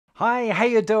Hi, how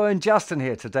you doing? Justin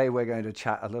here. Today we're going to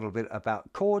chat a little bit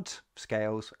about chords,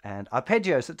 scales and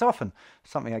arpeggios. It's often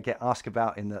something I get asked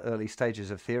about in the early stages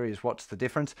of theory is what's the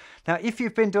difference. Now, if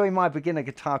you've been doing my beginner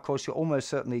guitar course, you're almost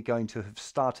certainly going to have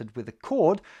started with a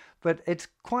chord, but it's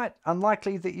quite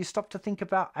unlikely that you stop to think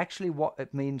about actually what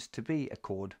it means to be a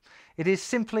chord. It is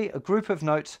simply a group of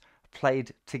notes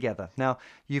played together. Now,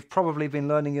 you've probably been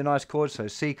learning your nice chords, so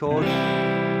C chord,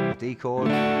 D chord,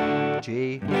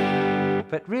 G,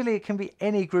 but really it can be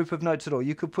any group of notes at all.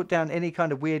 You could put down any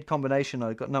kind of weird combination.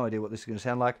 I've got no idea what this is going to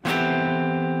sound like,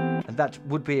 and that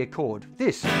would be a chord.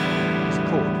 This is a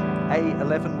chord,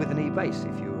 A11 with an E bass,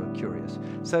 if you were curious.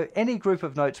 So any group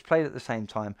of notes played at the same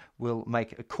time will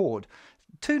make a chord.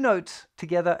 Two notes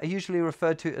together are usually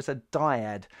referred to as a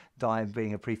dyad, di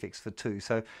being a prefix for two.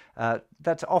 So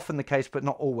that's often the case, but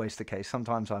not always the case.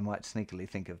 Sometimes I might sneakily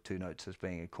think of two notes as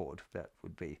being a chord. That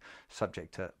would be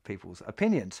subject to people's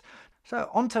opinions.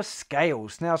 So on to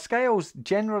scales. Now, scales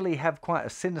generally have quite a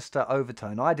sinister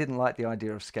overtone. I didn't like the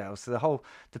idea of scales. So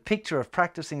the picture of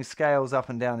practicing scales up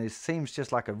and down seems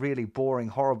just like a really boring,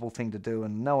 horrible thing to do,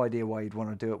 and no idea why you'd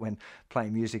want to do it when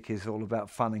playing music is all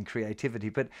about fun and creativity.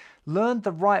 But learned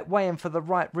the right way and for the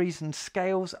right reasons,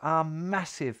 scales are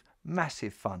massive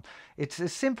fun. It's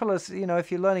as simple as,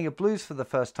 if you're learning a blues for the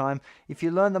first time, if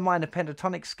you learn the minor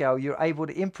pentatonic scale, you're able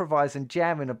to improvise and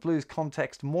jam in a blues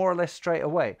context more or less straight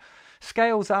away.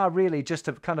 Scales are really just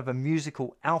a kind of a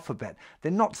musical alphabet.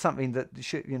 They're not something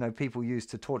that people use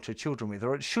to torture children with,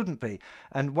 or it shouldn't be.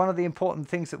 And one of the important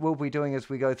things that we'll be doing as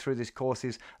we go through this course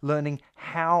is learning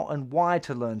how and why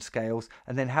to learn scales,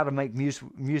 and then how to make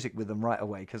music with them right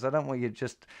away, because I don't want you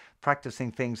just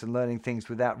practicing things and learning things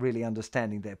without really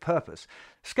understanding their purpose.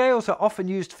 Scales are often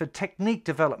used for technique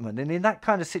development, and in that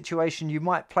kind of situation you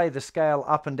might play the scale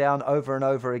up and down over and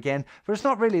over again, but it's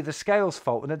not really the scale's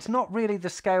fault, and it's not really the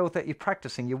scale that you're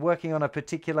practicing. You're working on a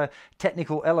particular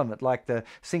technical element, like the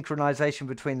synchronization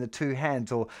between the two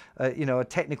hands, or a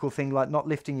technical thing like not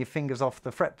lifting your fingers off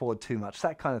the fretboard too much,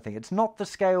 that kind of thing. It's not the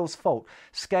scale's fault.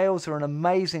 Scales are an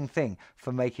amazing thing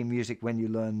for making music when you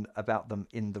learn about them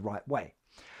in the right way.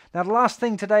 Now, the last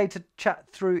thing today to chat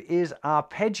through is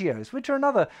arpeggios, which are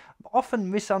another often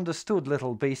misunderstood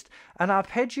little beast. An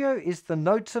arpeggio is the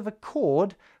notes of a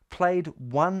chord played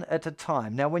one at a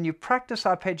time. Now, when you practice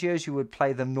arpeggios, you would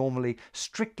play them normally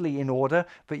strictly in order,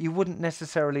 but you wouldn't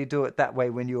necessarily do it that way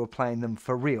when you were playing them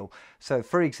for real. So,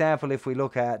 for example, if we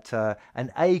look at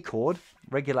an A chord,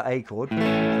 regular A chord,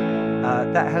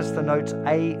 that has the notes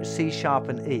A, C sharp,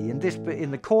 and E. In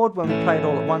the chord, when we play it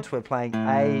all at once, we're playing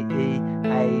A, E,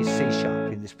 A, C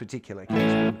sharp. In this particular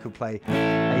case, we could play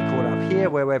A chord up here,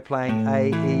 where we're playing A,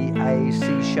 E, A,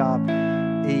 C sharp,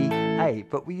 E, A.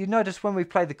 But you notice when we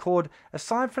play the chord,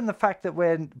 aside from the fact that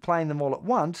we're playing them all at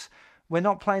once, we're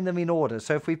not playing them in order.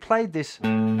 So if we played this, that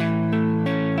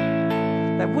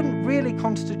wouldn't really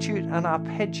constitute an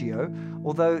arpeggio,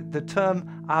 although the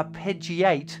term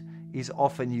arpeggiate is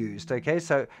often used. Okay,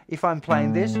 so if I'm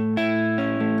playing this,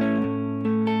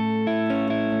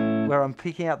 where I'm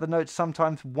picking out the notes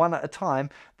sometimes one at a time,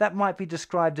 that might be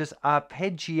described as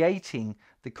arpeggiating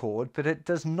the chord, but it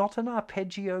does not an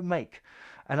arpeggio make.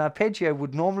 An arpeggio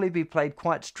would normally be played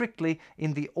quite strictly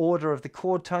in the order of the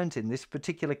chord tones. In this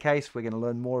particular case, we're going to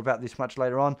learn more about this much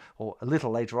later on, or a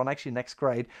little later on, actually next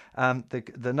grade.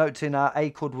 The notes in our A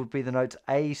chord would be the notes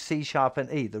A, C sharp,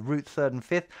 and E, the root, third, and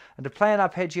fifth. And to play an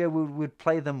arpeggio, we would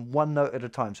play them one note at a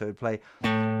time. So we'd play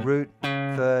root,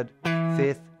 third,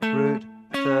 fifth, root,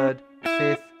 third,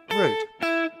 fifth, root.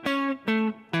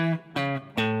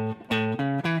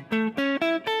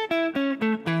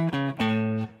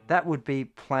 That would be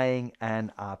playing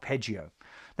an arpeggio.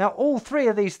 Now, all three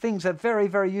of these things are very,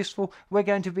 very useful. We're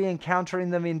going to be encountering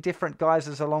them in different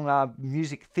guises along our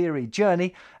music theory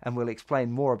journey, and we'll explain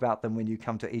more about them when you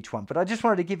come to each one. But I just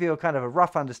wanted to give you a kind of a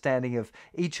rough understanding of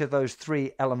each of those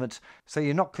three elements, so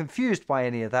you're not confused by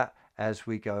any of that as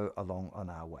we go along on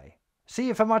our way. See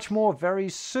you for much more very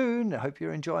soon. I hope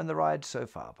you're enjoying the ride so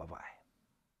far. Bye-bye.